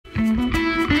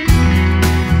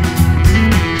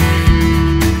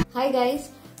Hi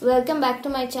guys, welcome back to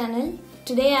my channel.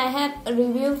 Today I have a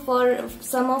review for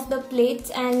some of the plates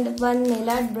and one nail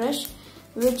art brush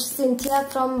which Cynthia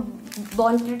from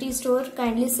Born Pretty store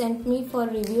kindly sent me for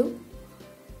review.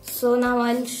 So now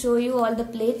I'll show you all the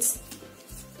plates.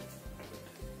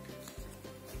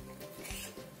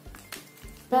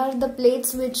 Here are the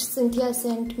plates which Cynthia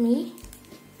sent me.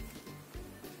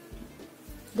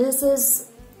 This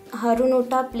is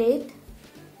Harunota plate.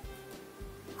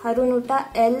 Harunota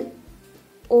L018.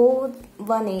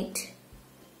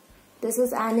 This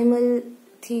is animal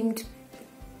themed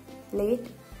plate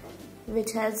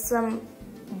which has some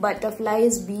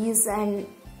butterflies, bees and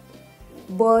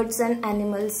birds and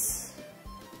animals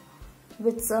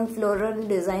with some floral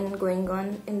design going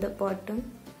on in the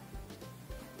bottom.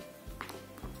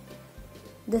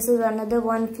 This is another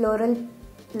one floral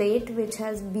plate which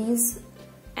has bees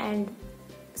and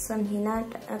some henna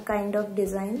kind of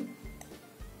design.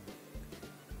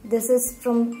 This is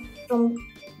from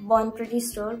Born Pretty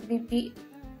store, BP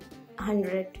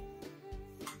 100.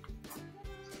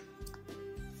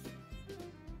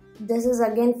 This is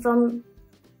again from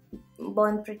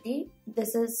Born Pretty.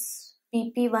 This is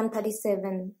PP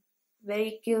 137.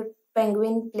 Very cute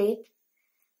penguin plate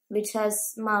which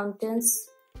has mountains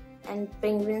and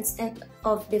penguins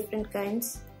of different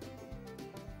kinds.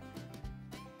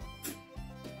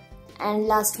 And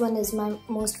last one is my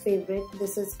most favorite.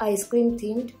 This is ice cream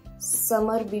themed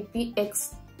Summer BP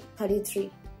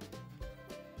X33,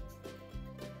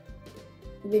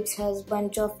 which has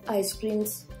bunch of ice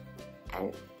creams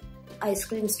and ice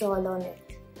cream stall on it.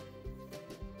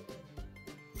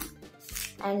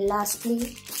 And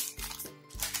lastly,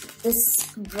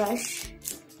 this brush.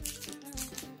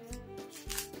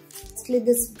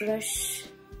 This brush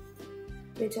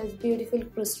which has beautiful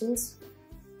crystals.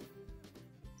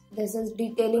 This is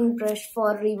detailing brush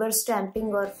for reverse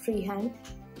stamping or freehand.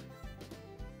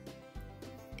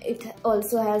 It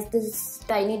also has this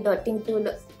tiny dotting tool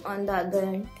on the other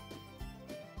end.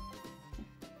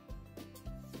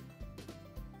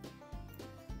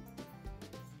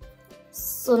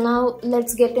 So now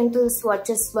let's get into the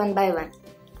swatches one by one.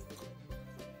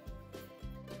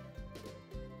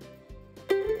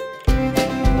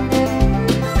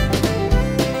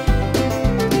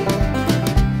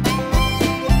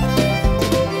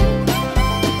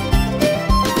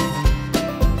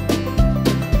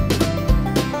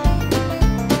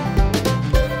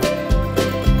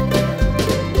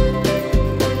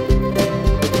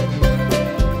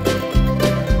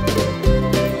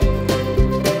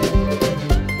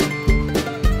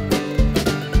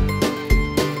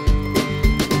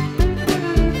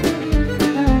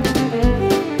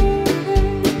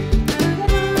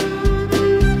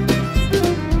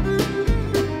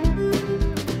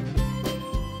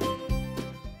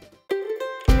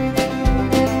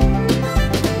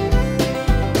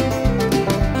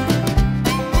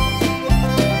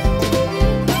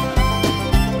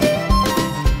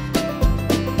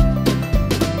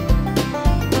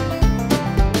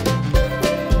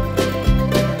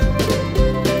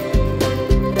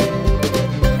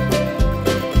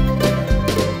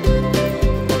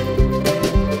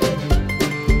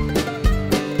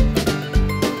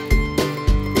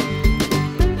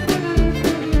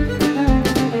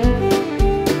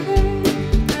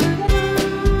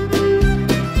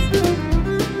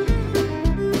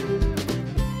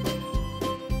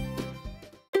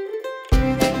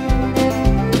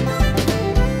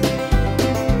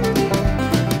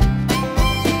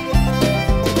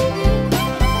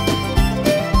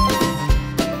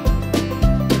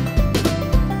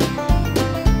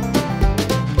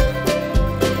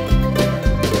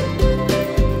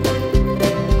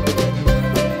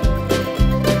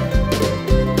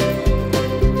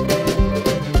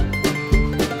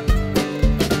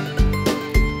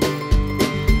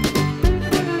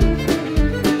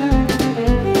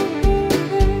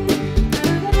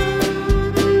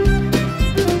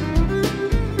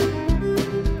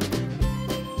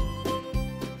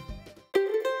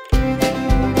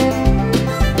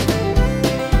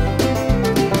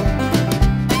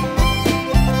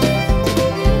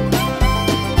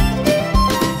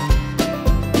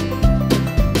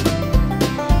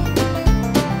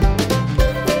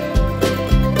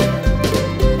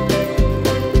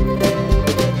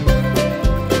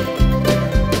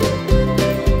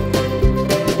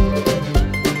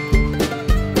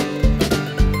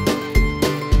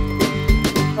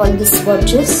 All the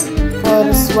swatches.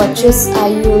 For swatches I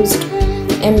used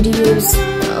MDU's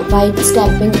white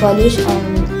stamping polish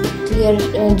and clear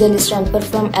jelly stamper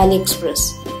from AliExpress.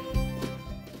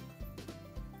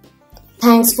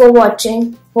 Thanks. Thanks for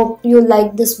watching. Hope you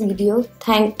liked this video.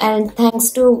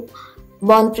 Thanks to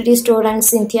Born Pretty Store and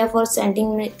Cynthia for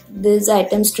sending me these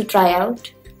items to try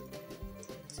out.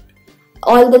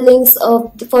 All the links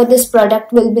for this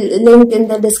product will be linked in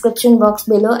the description box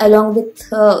below, along with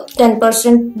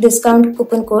 10% discount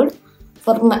coupon code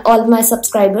for all my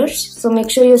subscribers. So make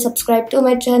sure you subscribe to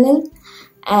my channel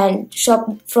and shop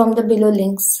from the below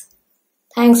links.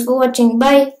 Thanks for watching.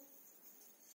 Bye.